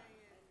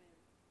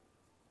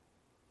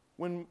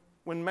 Right.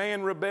 When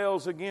man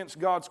rebels against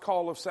God's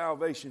call of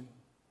salvation,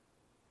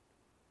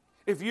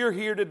 if you're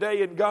here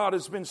today and God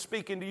has been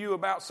speaking to you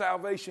about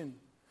salvation,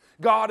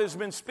 God has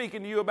been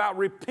speaking to you about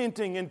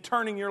repenting and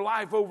turning your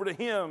life over to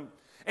Him,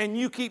 and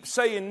you keep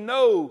saying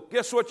no,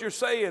 guess what you're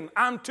saying?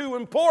 I'm too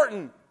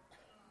important.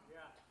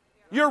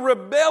 You're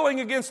rebelling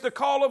against the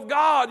call of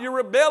God. You're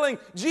rebelling.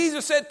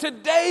 Jesus said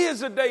today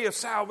is a day of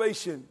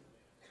salvation.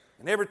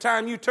 And every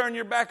time you turn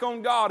your back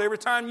on God, every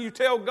time you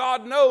tell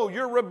God no,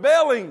 you're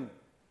rebelling.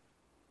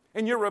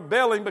 And you're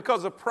rebelling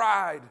because of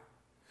pride.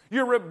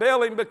 You're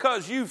rebelling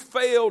because you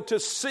failed to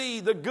see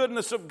the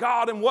goodness of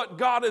God and what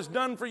God has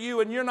done for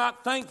you, and you're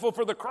not thankful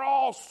for the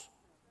cross.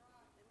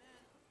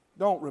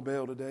 Don't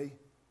rebel today.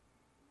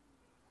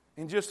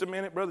 In just a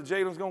minute, Brother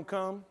Jalen's going to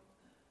come,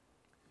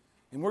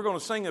 and we're going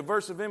to sing a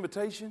verse of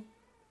invitation.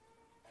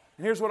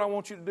 And here's what I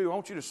want you to do. I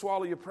want you to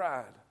swallow your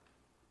pride.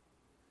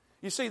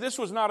 You see, this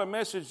was not a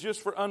message just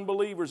for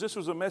unbelievers. This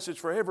was a message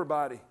for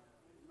everybody.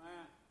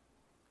 Amen.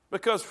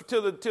 Because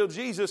till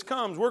Jesus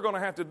comes, we're going to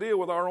have to deal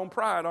with our own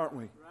pride, aren't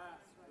we?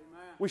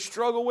 We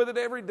struggle with it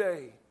every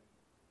day.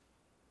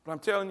 But I'm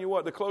telling you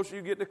what, the closer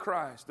you get to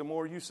Christ, the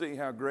more you see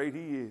how great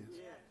He is.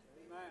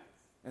 Yeah.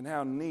 And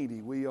how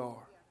needy we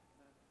are.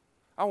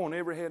 I want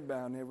every head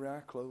bowed and every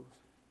eye closed.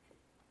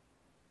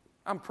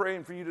 I'm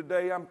praying for you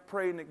today. I'm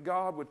praying that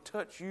God would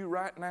touch you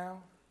right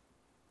now.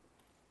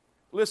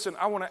 Listen,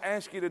 I want to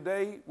ask you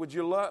today, would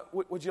you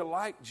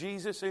like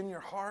Jesus in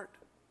your heart?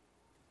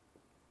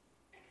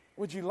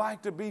 Would you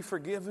like to be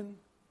forgiven?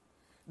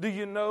 Do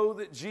you know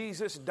that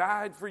Jesus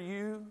died for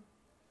you?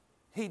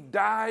 He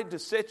died to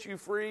set you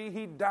free.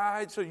 He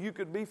died so you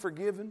could be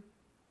forgiven.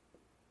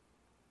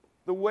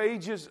 The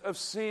wages of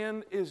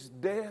sin is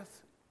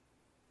death.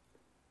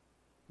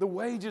 The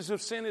wages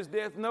of sin is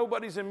death.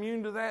 Nobody's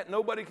immune to that.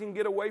 Nobody can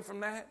get away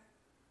from that.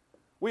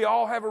 We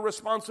all have a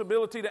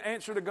responsibility to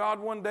answer to God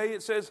one day.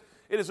 It says,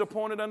 it is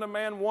appointed unto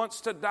man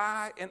once to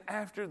die, and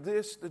after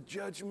this, the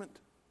judgment.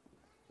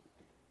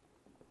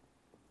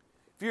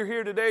 If you're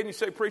here today and you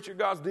say, preacher,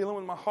 God's dealing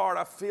with my heart,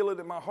 I feel it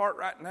in my heart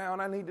right now,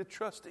 and I need to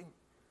trust Him.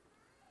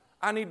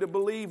 I need to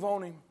believe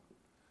on Him.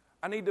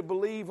 I need to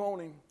believe on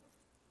Him.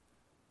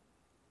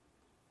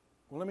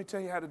 Well, let me tell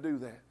you how to do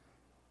that.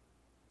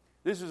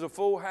 This is a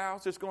full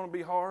house. It's going to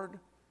be hard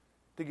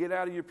to get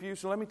out of your pew.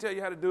 So let me tell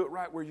you how to do it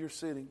right where you're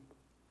sitting.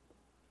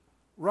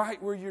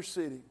 Right where you're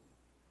sitting.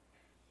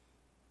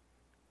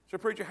 So,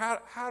 preacher, how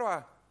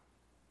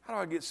do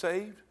I get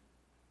saved?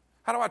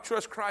 How do I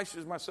trust Christ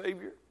as my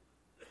Savior?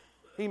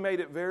 He made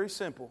it very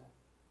simple.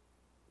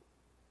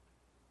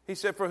 He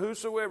said, for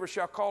whosoever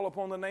shall call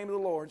upon the name of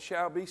the Lord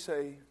shall be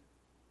saved.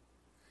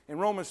 In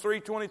Romans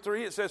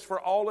 3:23, it says, for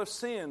all have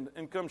sinned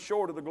and come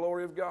short of the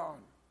glory of God.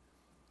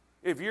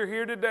 If you're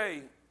here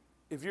today,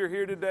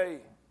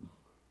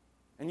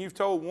 and you've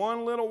told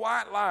one little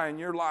white lie in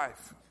your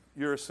life,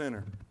 you're a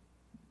sinner.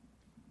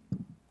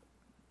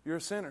 You're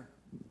a sinner.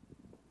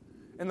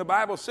 And the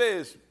Bible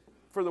says,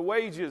 for the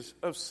wages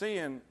of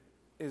sin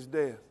is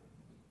death.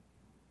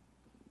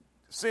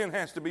 Sin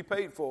has to be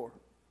paid for.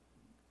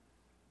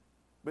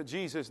 But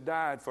Jesus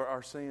died for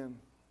our sin.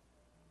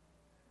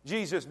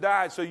 Jesus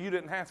died so you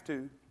didn't have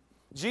to.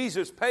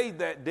 Jesus paid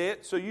that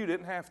debt so you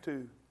didn't have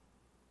to.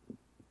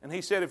 And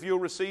He said if you'll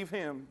receive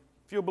Him,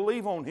 if you'll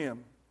believe on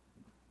Him,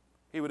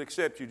 He would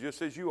accept you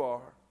just as you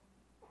are.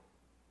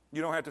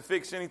 You don't have to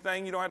fix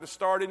anything. You don't have to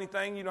start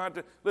anything. You don't have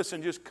to,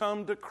 listen, just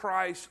come to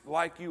Christ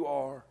like you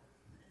are,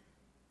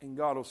 and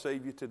God will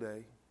save you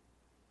today.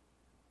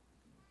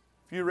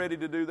 If you're ready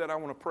to do that, I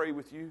want to pray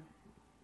with you.